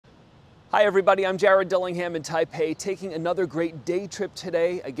Hi everybody, I'm Jared Dillingham in Taipei, taking another great day trip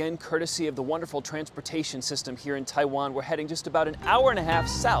today, again courtesy of the wonderful transportation system here in Taiwan. We're heading just about an hour and a half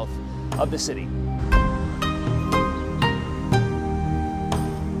south of the city.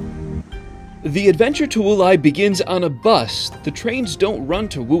 The adventure to Wulai begins on a bus. The trains don't run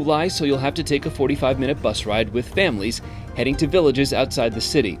to Wulai, so you'll have to take a 45-minute bus ride with families heading to villages outside the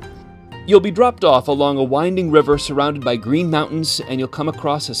city. You'll be dropped off along a winding river surrounded by green mountains, and you'll come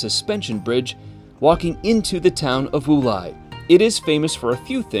across a suspension bridge walking into the town of Wulai. It is famous for a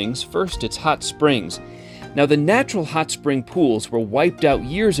few things. First, its hot springs. Now, the natural hot spring pools were wiped out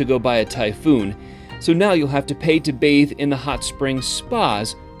years ago by a typhoon, so now you'll have to pay to bathe in the hot spring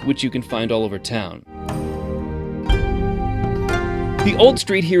spas, which you can find all over town. The old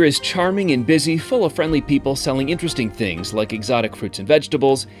street here is charming and busy, full of friendly people selling interesting things like exotic fruits and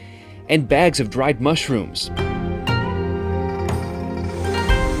vegetables, and bags of dried mushrooms.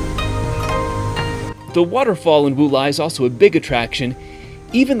 The waterfall in Wulai is also a big attraction,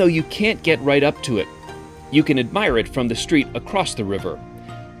 even though you can't get right up to it. You can admire it from the street across the river.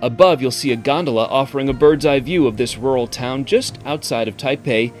 Above, you'll see a gondola offering a bird's-eye view of this rural town just outside of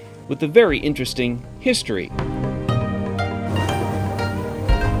Taipei with a very interesting history.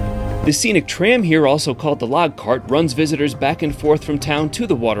 The scenic tram here, also called the log cart, runs visitors back and forth from town to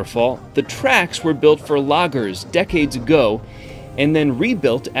the waterfall. The tracks were built for loggers decades ago and then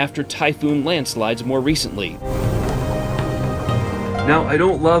rebuilt after typhoon landslides more recently. Now, I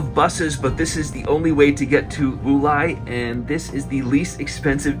don't love buses, but this is the only way to get to Wulai, and this is the least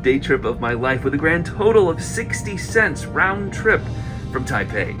expensive day trip of my life with a grand total of 60 cents round trip from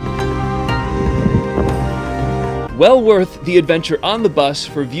Taipei. Well worth the adventure on the bus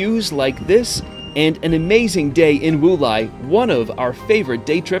for views like this and an amazing day in Wulai, one of our favorite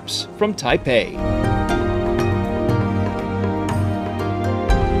day trips from Taipei.